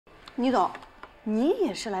倪总，你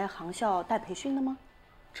也是来航校带培训的吗？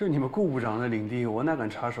这是你们顾部长的领地，我哪敢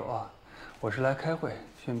插手啊？我是来开会，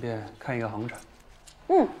顺便看一个航展。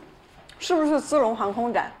是不是丝绒航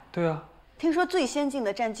空展？对啊。听说最先进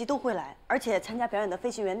的战机都会来，而且参加表演的飞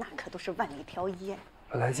行员那可都是万里挑一。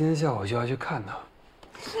本来今天下午就要去看呢。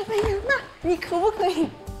哎呀，那你可不可以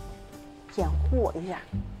掩护我一下？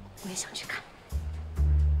我也想去看。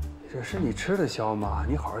这是你吃的消吗？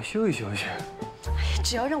你好好休息休息。哎呀，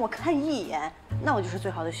只要让我看一眼，那我就是最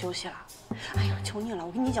好的休息了。哎呀，求你了，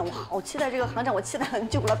我跟你讲，我好期待这个航展，我期待很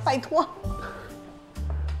久了，拜托。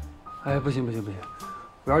哎，不行不行不行，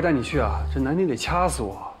我要是带你去啊，这南丁得掐死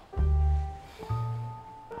我。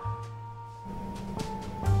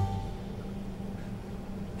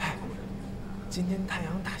哎，今天太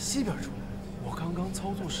阳打西边出来，我刚刚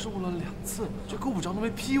操作失误了2次，这顾部长都没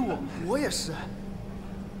批我。我也是。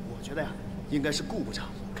我觉得呀，应该是顾部长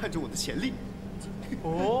看中我的潜力。行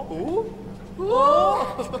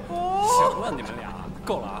了，你们俩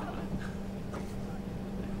够了啊！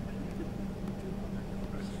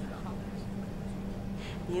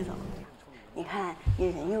倪总，你看你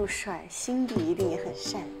人又帅，心地一定也很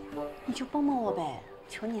善良，你就帮帮我呗，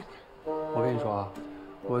求你了。我跟你说啊，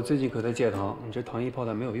我最近可在戒糖，你这糖衣炮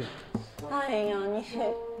弹没有用。哎呀，你，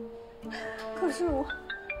可是我，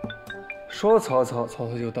说曹操，曹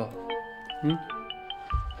操就到。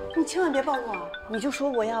你千万别帮我，你就说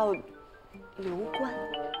我要留官，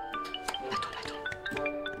拜托拜托。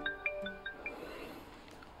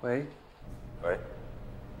喂，喂，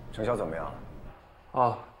成效怎么样？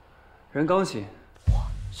啊，人刚醒。我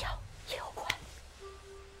要留官。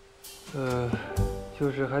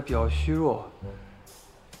就是还比较虚弱。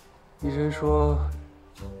医生说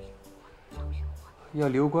要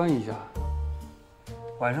留观一下。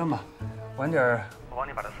晚上吧，晚点儿我帮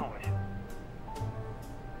你把他送回去。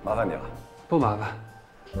麻烦你了。不麻烦，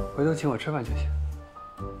回头请我吃饭就行。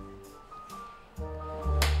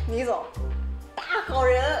倪总，大好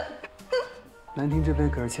人。南亭这边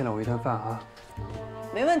可是欠了我一顿饭啊。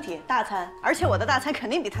没问题，大餐，而且我的大餐肯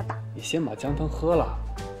定比他大。你先把姜汤喝了。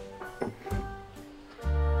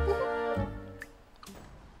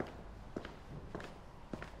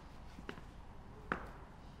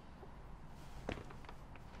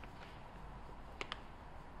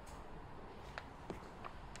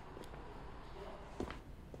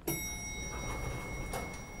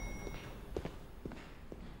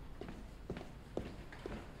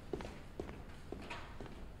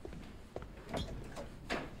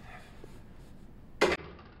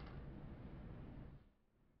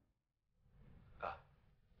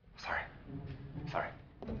Sorry。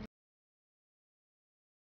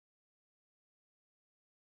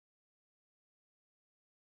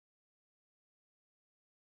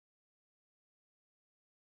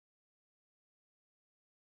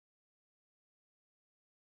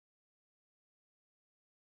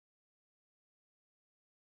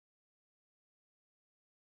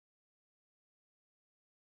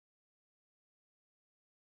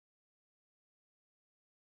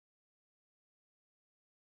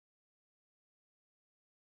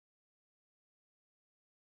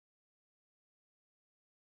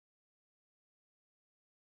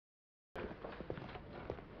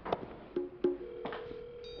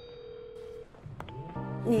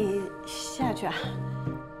你下去啊？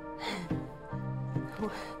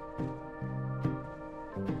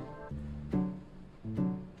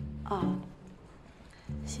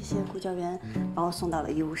谢谢顾教员把我送到了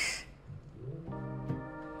医务室。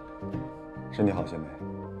身体好些没？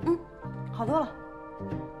好多了。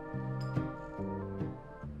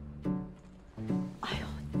哎呦，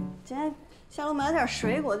今天下楼买了点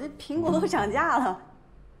水果，这苹果都涨价了。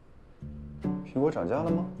苹果涨价了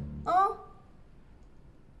吗？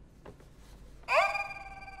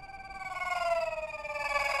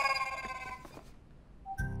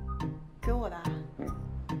给我的。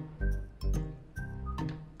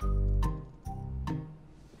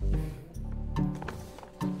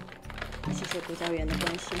谢谢顾教员的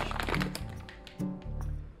关心。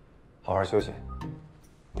好好休息。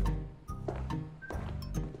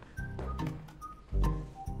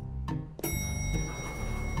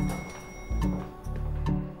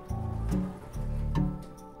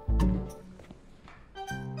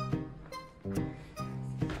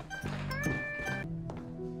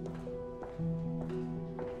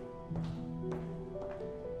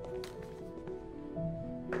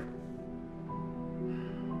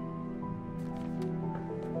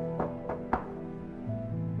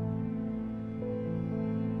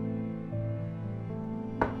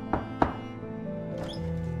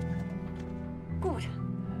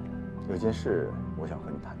有件事我想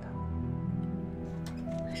和你谈谈。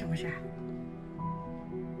什么事？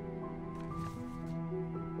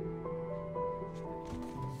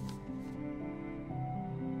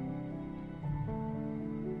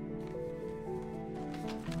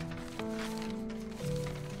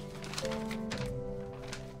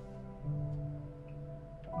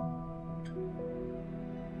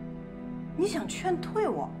你想劝退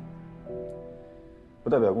我？不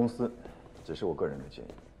代表公司，只是我个人的建议。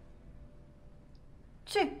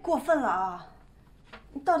这过分了啊！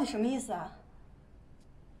你到底什么意思啊？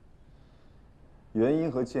原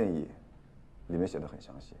因和建议里面写的很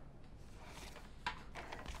详细。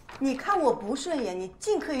你看我不顺眼，你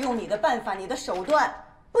尽可以用你的办法、你的手段，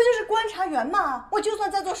不就是观察员吗？我就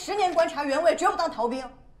算再做10年观察员，我也绝不当逃兵。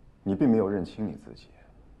你并没有认清你自己，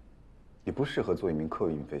你不适合做一名客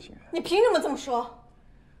运飞行员。你凭什么这么说？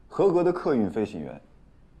合格的客运飞行员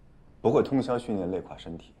不会通宵训练累垮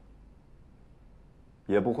身体，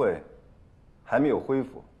也不会还没有恢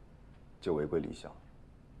复就违规离校。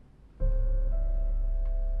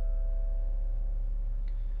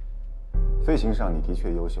飞行上你的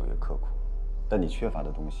确优秀也刻苦，但你缺乏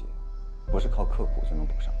的东西不是靠刻苦就能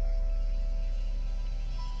补上的。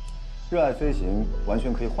热爱飞行完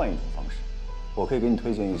全可以换一种方式，我可以给你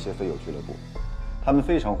推荐一些飞友俱乐部，他们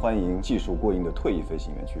非常欢迎技术过硬的退役飞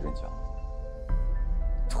行员去任教。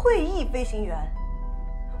退役飞行员？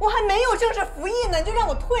我还没有正式服役呢，你就让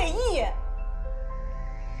我退役？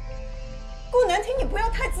顾南亭，你不要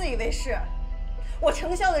太自以为是，我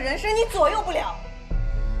程潇的人生你左右不了。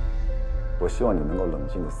我希望你能够冷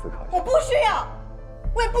静地思考一下。我不需要，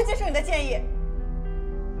我也不接受你的建议。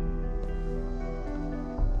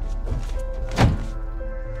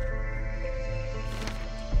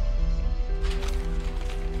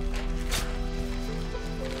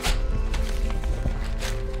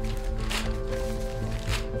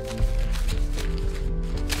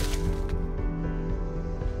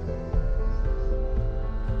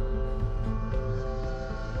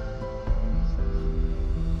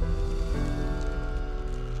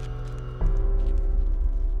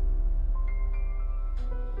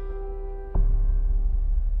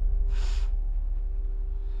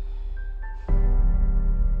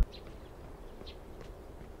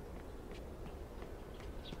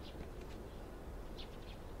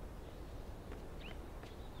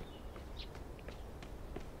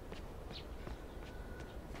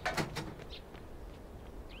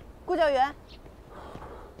顾教员，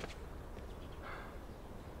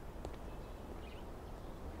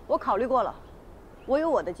我考虑过了，我有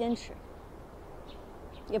我的坚持，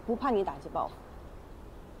也不怕你打击报复。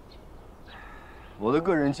我的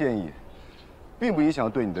个人建议，并不影响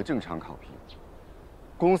对你的正常考评。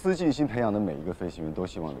公司尽心培养的每一个飞行员都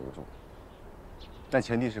希望留住，但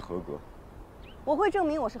前提是合格。我会证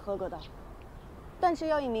明我是合格的，但是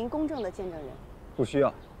要一名公正的见证人。不需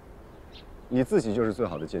要，你自己就是最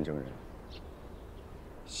好的见证人。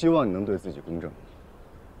希望你能对自己公正。